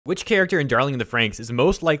Which character in Darling in the Franxx is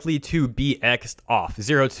most likely to be X'd off?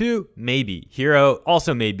 02? Maybe. Hero?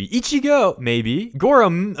 Also maybe. Ichigo? Maybe. Goro?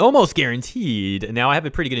 Almost guaranteed. Now I have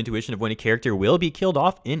a pretty good intuition of when a character will be killed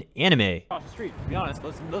off in anime. Off the street, to be honest.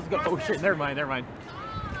 Let's go. Oh shit, never mind.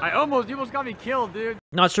 You almost got me killed, dude.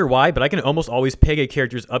 Not sure why, but I can almost always peg a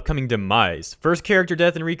character's upcoming demise. First character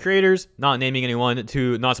death in Recreators, not naming anyone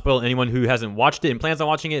to not spoil anyone who hasn't watched it and plans on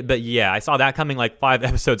watching it, but yeah, I saw that coming like 5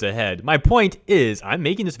 episodes ahead. My point is, I'm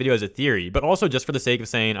making this video as a theory, but also just for the sake of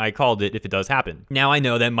saying I called it if it does happen. Now I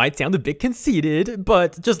know that might sound a bit conceited,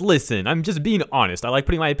 but just listen, I'm just being honest. I like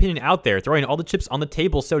putting my opinion out there, throwing all the chips on the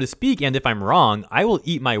table, so to speak, and if I'm wrong, I will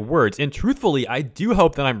eat my words, and truthfully, I do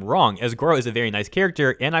hope that I'm wrong, as Goro is a very nice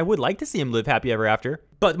character, and I would like to see him live happy ever after.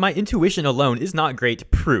 But my intuition alone is not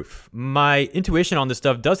great proof. My intuition on this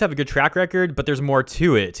stuff does have a good track record, but there's more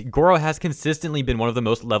to it. Goro has consistently been one of the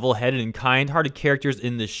most level-headed and kind-hearted characters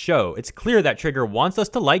in this show. It's clear that Trigger wants us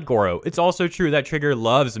to like Goro. It's also true that Trigger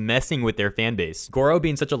loves messing with their fanbase. Goro,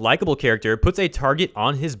 being such a likable character, puts a target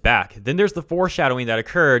on his back. Then there's the foreshadowing that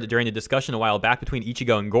occurred during the discussion a while back between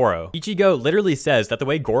Ichigo and Goro. Ichigo literally says that the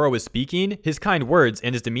way Goro was speaking, his kind words,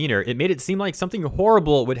 and his demeanor, it made it seem like something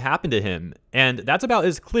horrible would happen to him. And that's about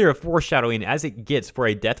as clear of foreshadowing as it gets for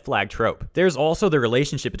a death flag trope. There's also the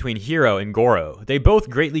relationship between Hero and Goro. They both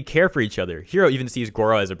greatly care for each other. Hero even sees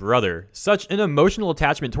Goro as a brother. Such an emotional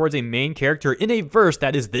attachment towards a main character in a verse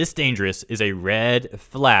that is this dangerous is a red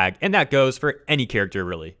flag, and that goes for any character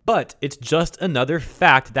really. But it's just another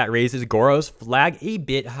fact that raises Goro's flag a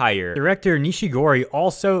bit higher. Director Nishigori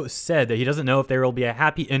also said that he doesn't know if there will be a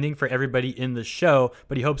happy ending for everybody in the show,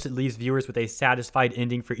 but he hopes it leaves viewers with a satisfied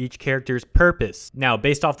ending for each character's purpose. Now,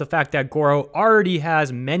 based off the fact that Goro already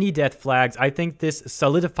has many death flags, I think this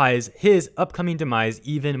solidifies his upcoming demise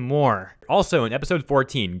even more. Also, in episode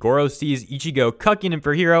 14, Goro sees Ichigo cucking him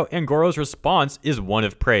for Hero, and Goro's response is one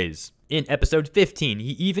of praise. In episode 15, he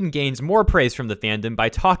even gains more praise from the fandom by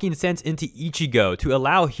talking sense into Ichigo to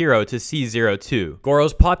allow Hero to see 02.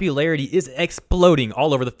 Goro's popularity is exploding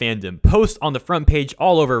all over the fandom. Posts on the front page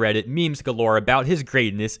all over Reddit, memes galore about his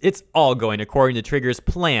greatness. It's all going according to Trigger's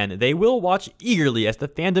plan. They will watch eagerly as the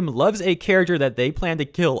fandom loves a character that they plan to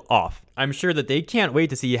kill off. I'm sure that they can't wait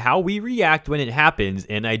to see how we react when it happens,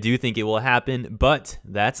 and I do think it will happen, but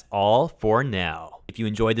that's all for now. If you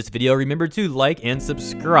enjoyed this video, remember to like and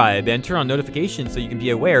subscribe and turn on notifications so you can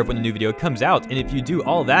be aware of when a new video comes out. And if you do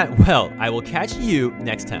all that, well, I will catch you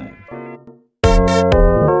next time.